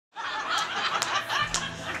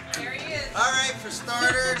All right, for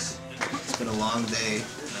starters, it's been a long day,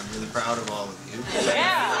 and I'm really proud of all of you.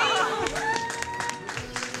 Yeah!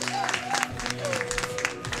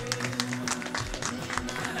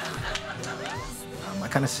 I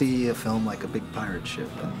kind of see a film like a big pirate ship,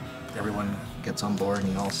 and everyone gets on board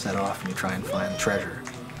and you all set off and you try and find treasure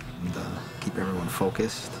and keep everyone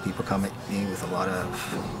focused. People come at me with a lot of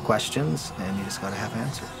questions and you just gotta have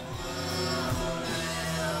answers.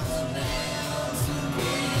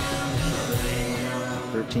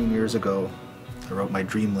 13 years ago, I wrote my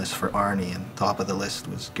dream list for Arnie, and top of the list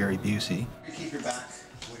was Gary Busey. You keep your back.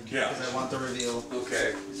 Yeah. Because I want the reveal.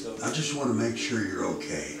 Okay. So I just want to make sure you're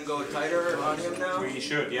okay. go tighter on him now? We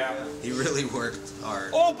should, yeah. He really worked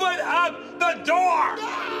hard. Open up the door!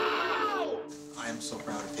 No! I am so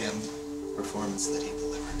proud of him. Performance that he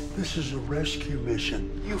delivered. This is a rescue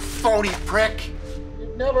mission. You phony prick!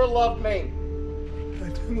 You never loved me. I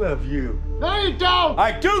do love you. No, you don't!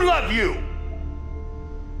 I do love you!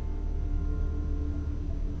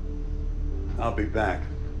 I'll be back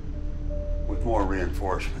with more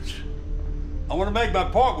reinforcements. I want to make my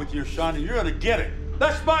point with you, son, and you're going to get it.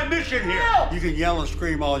 That's my mission here. You can yell and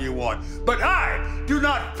scream all you want, but I do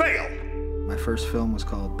not fail. My first film was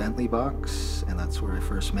called Bentley Box, and that's where I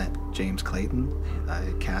first met James Clayton.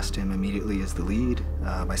 I cast him immediately as the lead.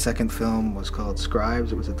 My second film was called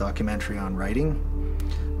Scribes. It was a documentary on writing.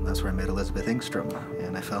 And that's where I met Elizabeth Engstrom,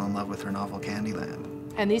 and I fell in love with her novel Candyland.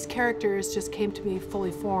 And these characters just came to me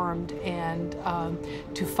fully formed, and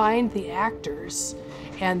to find the actors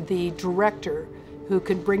and the director who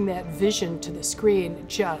could bring that vision to the screen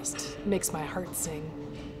just makes my heart sing.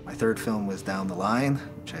 My third film was Down the Line,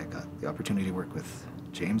 which I got the opportunity to work with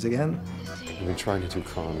James again. I've been trying to do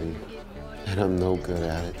comedy, and I'm no good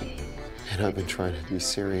at it. And I've been trying to be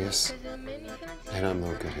serious, and I'm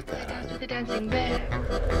no good at that either. The dancing bear.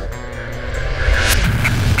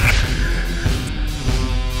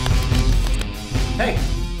 Hey,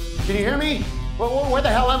 can you hear me? Where the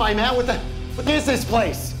hell am I, man? What is this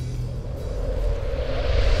place?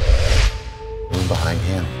 I'm behind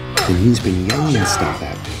him, and he's been yelling stuff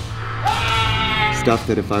at me. Stuff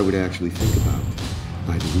that if I would actually think about,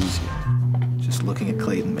 I'd lose him. Just looking at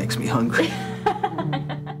Clayton makes me hungry.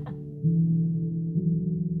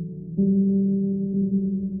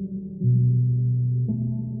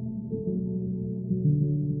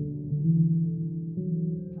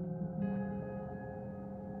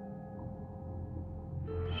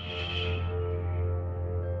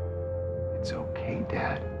 It's okay,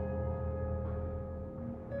 Dad.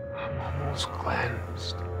 I'm almost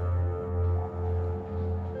cleansed.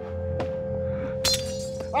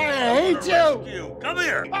 I hate you! You, come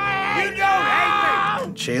here! You don't hate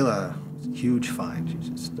me! Shayla, huge find. She's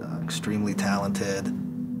just extremely talented.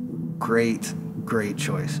 Great, great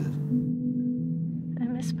choices. I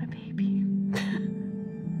miss my baby.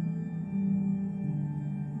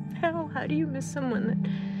 How do you miss someone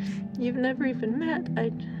that you've never even met?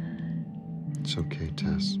 It's okay,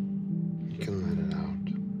 Tess. You can let it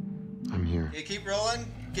out. I'm here. You keep rolling.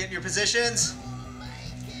 Get in your positions.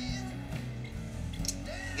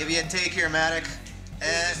 Give you a take here, Maddox.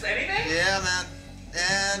 And just anything? Yeah, man.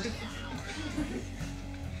 And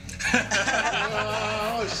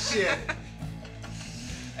oh shit.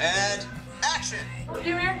 And action.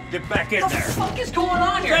 Get back in What the there. fuck is going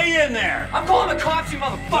on here? Stay in there. I'm calling the cops, you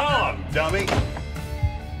motherfucker! Call him, dummy.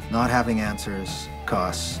 Not having answers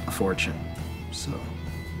costs a fortune. So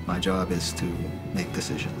my job is to make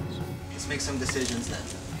decisions. Let's make some decisions then.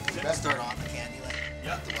 Let's start on the Candyland.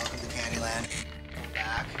 Yep. Welcome to Candyland. Go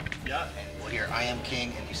back. Yep. And we'll hear I am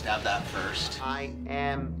king, and you stab that first. I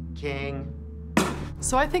am king.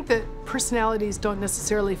 So I think that personalities don't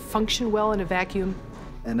necessarily function well in a vacuum.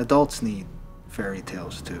 And adults need fairy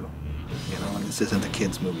tales too. You know, and this isn't a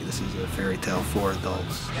kid's movie. This is a fairy tale for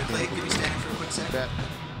adults. Blake, can you stand for a quick second?